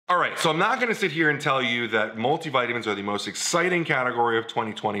All right, so I'm not gonna sit here and tell you that multivitamins are the most exciting category of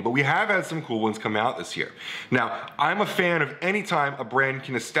 2020, but we have had some cool ones come out this year. Now, I'm a fan of any time a brand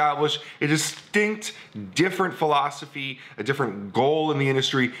can establish a distinct, different philosophy, a different goal in the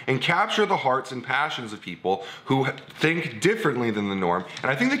industry, and capture the hearts and passions of people who think differently than the norm.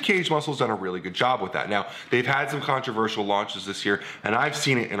 And I think that Kaged Muscle's done a really good job with that. Now, they've had some controversial launches this year, and I've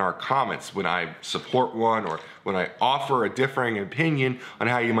seen it in our comments when I support one or when I offer a differing opinion on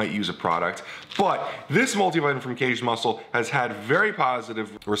how you might use a product. But this multivitamin from Kaged Muscle has had very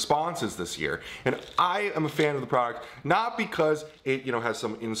positive responses this year. And I am a fan of the product, not because it has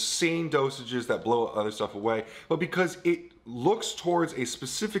some insane dosages that blow other stuff away, but because it looks towards a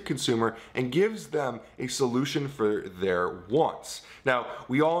specific consumer and gives them a solution for their wants. Now,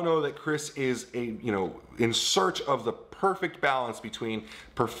 we all know that Kris is in search of the perfect balance between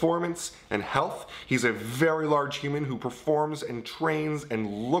performance and health. He's a very large human who performs and trains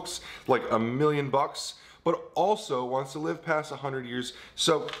and looks like $1 million, but also wants to live past 100 years.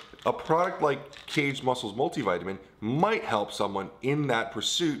 So a product like Kaged Muscle's multivitamin might help someone in that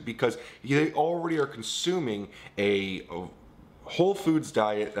pursuit because they already are consuming a whole foods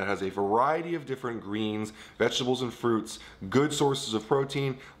diet that has a variety of different greens, vegetables, and fruits, good sources of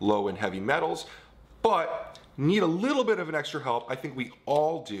protein, low in heavy metals, but need a little bit of an extra help, I think we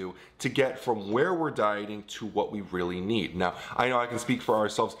all do, to get from where we're dieting to what we really need. Now, I know I can speak for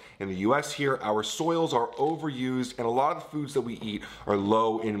ourselves in the US here. Our soils are overused and a lot of the foods that we eat are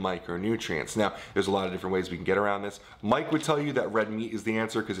low in micronutrients. Now, there's a lot of different ways we can get around this. Mike would tell you that red meat is the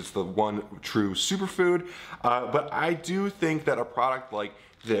answer because it's the one true superfood, but I do think that a product like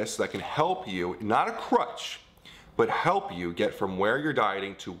this that can help you, not a crutch, but help you get from where you're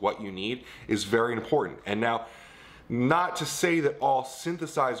dieting to what you need is very important. And now, not to say that all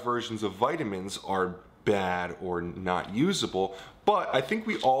synthesized versions of vitamins are bad or not usable, but I think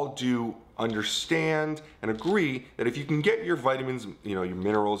we all do understand and agree that if you can get your vitamins, your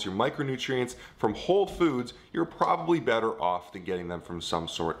minerals, your micronutrients from whole foods, you're probably better off than getting them from some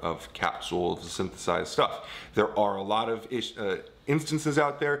sort of capsule of synthesized stuff. There are a lot of instances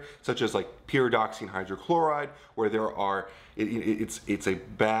out there, such as like pyridoxine hydrochloride, where there are, it's a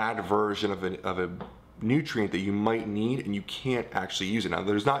bad version of a nutrient that you might need and you can't actually use it. Now,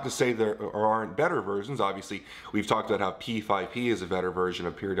 there's not to say there aren't better versions. Obviously, we've talked about how P5P is a better version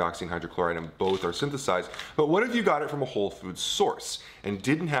of pyridoxine hydrochloride and both are synthesized. But what if you got it from a whole food source and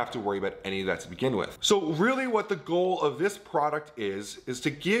didn't have to worry about any of that to begin with? So really what the goal of this product is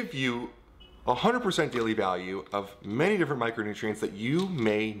to give you 100% daily value of many different micronutrients that you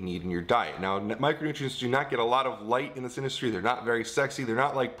may need in your diet. Now, micronutrients do not get a lot of light in this industry. They're not very sexy. They're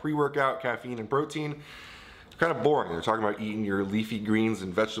not like pre-workout, caffeine, and protein. They're kind of boring. They're talking about eating your leafy greens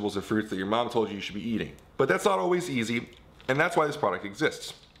and vegetables and fruits that your mom told you should be eating. But that's not always easy, and that's why this product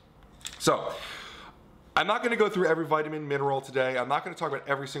exists. So, I'm not going to go through every vitamin, mineral today. I'm not going to talk about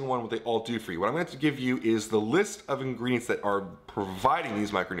every single one, what they all do for you. What I'm going to give you is the list of ingredients that are providing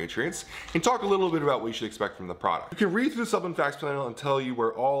these micronutrients and talk a little bit about what you should expect from the product. You can read through the supplement facts panel and tell you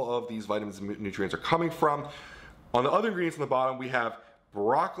where all of these vitamins and nutrients are coming from. On the other ingredients on the bottom, we have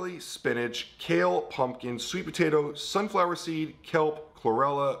broccoli, spinach, kale, pumpkin, sweet potato, sunflower seed, kelp,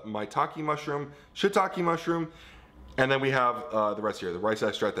 chlorella, maitake mushroom, shiitake mushroom, and then we have the rest here, the rice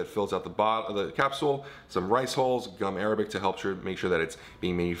extract that fills out the bottom of the capsule, some rice hulls, gum arabic to help make sure that it's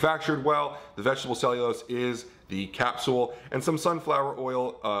being manufactured well. The vegetable cellulose is the capsule, and some sunflower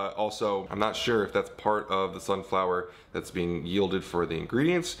oil also. I'm not sure if that's part of the sunflower that's being yielded for the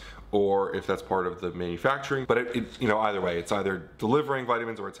ingredients or if that's part of the manufacturing, but either way, it's either delivering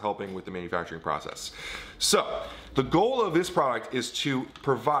vitamins or it's helping with the manufacturing process. So the goal of this product is to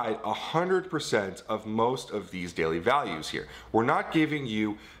provide 100% of most of these daily values here. We're not giving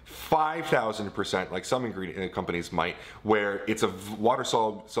you 5,000% like some ingredient companies might, where it's a water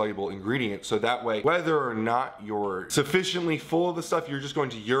soluble ingredient, so that way whether or not you're sufficiently full of the stuff, you're just going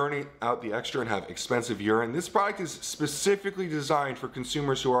to urinate out the extra and have expensive urine. This product is specifically designed for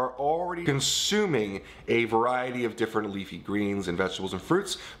consumers who are already consuming a variety of different leafy greens and vegetables and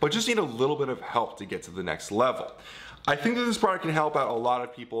fruits, but just need a little bit of help to get to the next level. I think that this product can help out a lot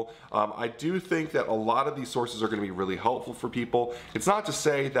of people. I do think that a lot of these sources are going to be really helpful for people. It's not to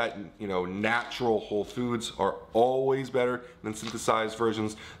say that natural whole foods are always better than synthesized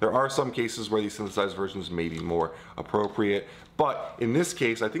versions. There are some cases where these synthesized versions may be more appropriate, but in this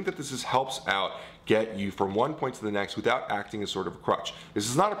case, I think that this helps out get you from one point to the next without acting as sort of a crutch. This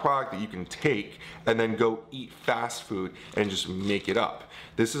is not a product that you can take and then go eat fast food and just make it up.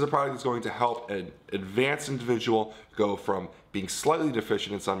 This is a product that's going to help an advanced individual go from being slightly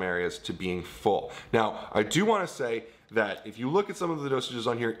deficient in some areas to being full. Now, I do want to say that if you look at some of the dosages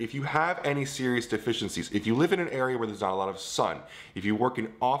on here, if you have any serious deficiencies, if you live in an area where there's not a lot of sun, if you work an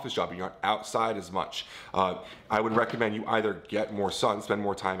office job and you're not outside as much, I would recommend you either get more sun, spend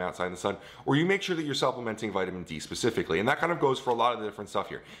more time outside in the sun, or you make sure that you're supplementing vitamin D specifically. And that kind of goes for a lot of the different stuff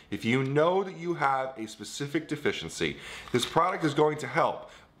here. If you know that you have a specific deficiency, this product is going to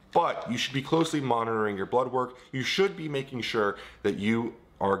help, but you should be closely monitoring your blood work. You should be making sure that you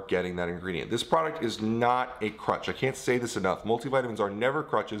are getting that ingredient. This product is not a crutch. I can't say this enough. Multivitamins are never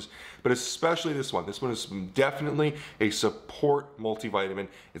crutches, but especially this one. This one is definitely a support multivitamin.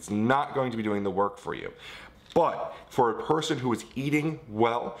 It's not going to be doing the work for you. But for a person who is eating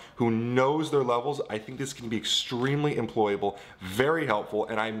well, who knows their levels, I think this can be extremely employable, very helpful,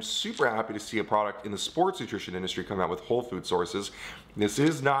 and I'm super happy to see a product in the sports nutrition industry come out with whole food sources. This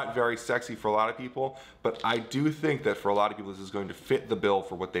is not very sexy for a lot of people, but I do think that for a lot of people this is going to fit the bill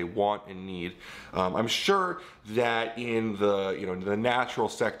for what they want and need. I'm sure that in the natural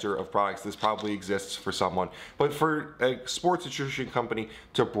sector of products this probably exists for someone, but for a sports nutrition company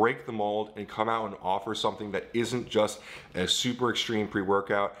to break the mold and come out and offer something that isn't just a super extreme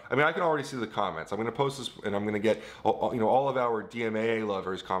pre-workout. I mean, I can already see the comments. I'm going to post this and I'm going to get all of our DMAA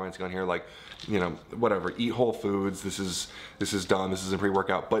lovers commenting on here like, whatever, eat whole foods, this is done, this isn't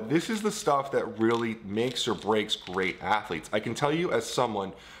pre-workout. But this is the stuff that really makes or breaks great athletes. I can tell you as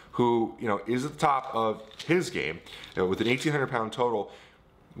someone who is at the top of his game with an 1,800 pound total,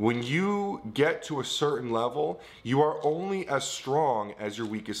 when you get to a certain level, you are only as strong as your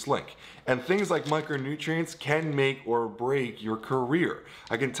weakest link. And things like micronutrients can make or break your career.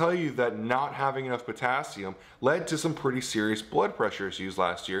 I can tell you that not having enough potassium led to some pretty serious blood pressure issues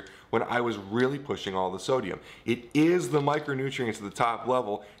last year when I was really pushing all the sodium. It is the micronutrients at the top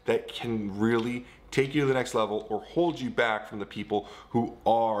level that can really take you to the next level or hold you back from the people who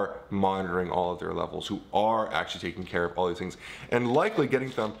are monitoring all of their levels, who are actually taking care of all these things, and likely getting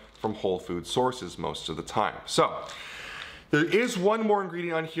them from whole food sources most of the time. So there is one more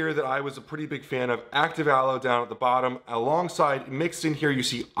ingredient on here that I was a pretty big fan of, ACTIVAloe down at the bottom. Alongside, mixed in here, you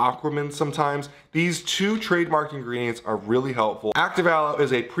see Aquamin sometimes. These two trademarked ingredients are really helpful. ACTIVAloe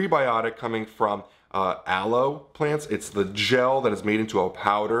is a prebiotic coming from aloe plants. It's the gel that is made into a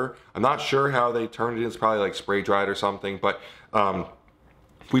powder. I'm not sure how they turned it. It's probably like spray dried or something, but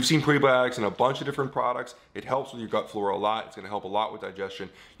we've seen prebiotics in a bunch of different products. It helps with your gut flora a lot. It's going to help a lot with digestion.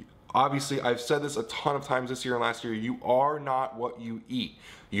 Obviously, I've said this a ton of times this year and last year, you are not what you eat.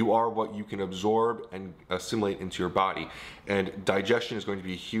 You are what you can absorb and assimilate into your body. And digestion is going to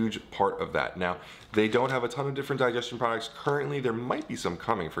be a huge part of that. Now, they don't have a ton of different digestion products. Currently, there might be some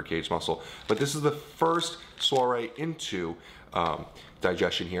coming for Kaged Muscle, but this is the first soiree into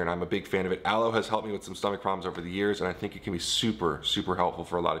digestion here, and I'm a big fan of it. Aloe has helped me with some stomach problems over the years, and I think it can be super, super helpful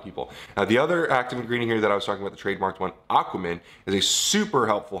for a lot of people. Now, the other active ingredient here that I was talking about, the trademarked one, Aquamin, is a super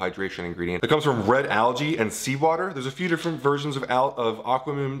helpful hydration ingredient. It comes from red algae and seawater. There's a few different versions of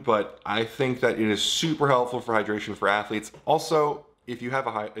Aquamin, but I think that it is super helpful for hydration for athletes. Also, if you have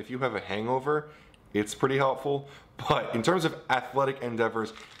a hangover, it's pretty helpful. But in terms of athletic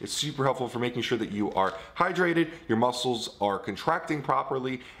endeavors, it's super helpful for making sure that you are hydrated, your muscles are contracting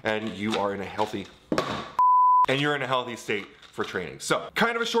properly, and you are in a healthy state for training. So,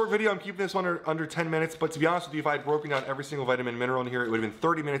 kind of a short video. I'm keeping this one under 10 minutes, but to be honest with you, if I had broken down every single vitamin and mineral in here, it would have been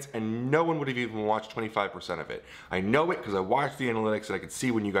 30 minutes and no one would have even watched 25% of it. I know it because I watched the analytics and I could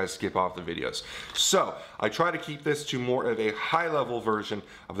see when you guys skip off the videos. So, I try to keep this to more of a high-level version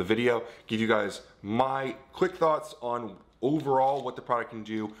of the video, give you guys my quick thoughts on overall what the product can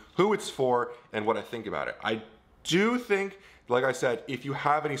do, who it's for, and what I think about it. I do think, like I said, if you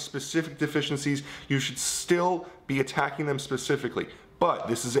have any specific deficiencies, you should still be attacking them specifically. But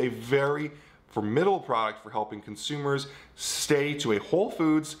this is a very formidable product for helping consumers stay to a whole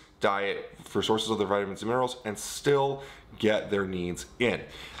foods diet for sources of their vitamins and minerals and still get their needs in.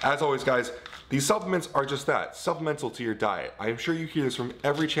 As always, guys, these supplements are just that, supplemental to your diet. I am sure you hear this from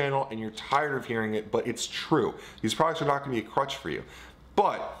every channel and you're tired of hearing it, but it's true. These products are not going to be a crutch for you.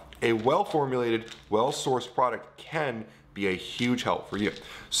 But a well-formulated, well-sourced product can be a huge help for you.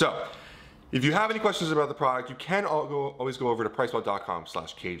 So, if you have any questions about the product, you can always go over to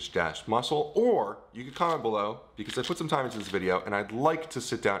PricePlow.com/kaged-muscle, or you can comment below because I put some time into this video and I'd like to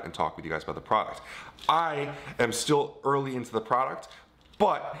sit down and talk with you guys about the product. I am still early into the product,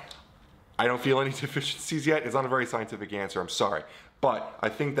 but I don't feel any deficiencies yet. It's not a very scientific answer, I'm sorry. But I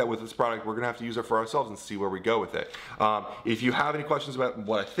think that with this product, we're gonna have to use it for ourselves and see where we go with it. If you have any questions about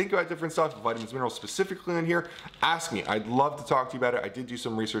what I think about different stuff, vitamins, minerals specifically in here, ask me. I'd love to talk to you about it. I did do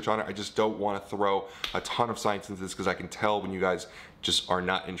some research on it. I just don't want to throw a ton of science into this because I can tell when you guys just are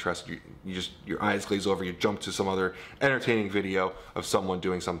not interested. Your eyes glaze over, you jump to some other entertaining video of someone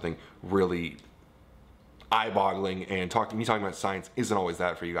doing something really eye-boggling, and me talking about science isn't always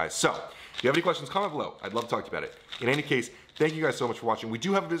that for you guys. So, if you have any questions, comment below. I'd love to talk to you about it. In any case, thank you guys so much for watching. We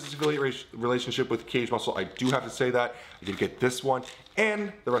do have a business affiliate relationship with Kaged Muscle. I do have to say that. I did get this one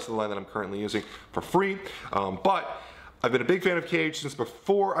and the rest of the line that I'm currently using for free. But I've been a big fan of Kaged since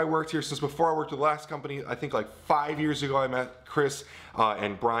before I worked here, since before I worked with the last company. I think like 5 years ago I met Kris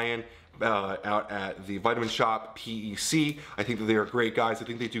and Brian out at the vitamin shop, PEC. I think that they are great guys. I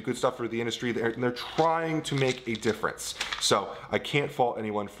think they do good stuff for the industry, and they're trying to make a difference. So I can't fault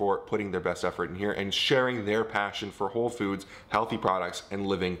anyone for putting their best effort in here and sharing their passion for whole foods, healthy products, and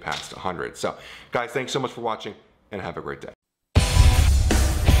living past 100. So guys, thanks so much for watching, and have a great day.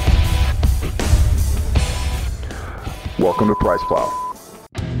 Welcome to PricePlow.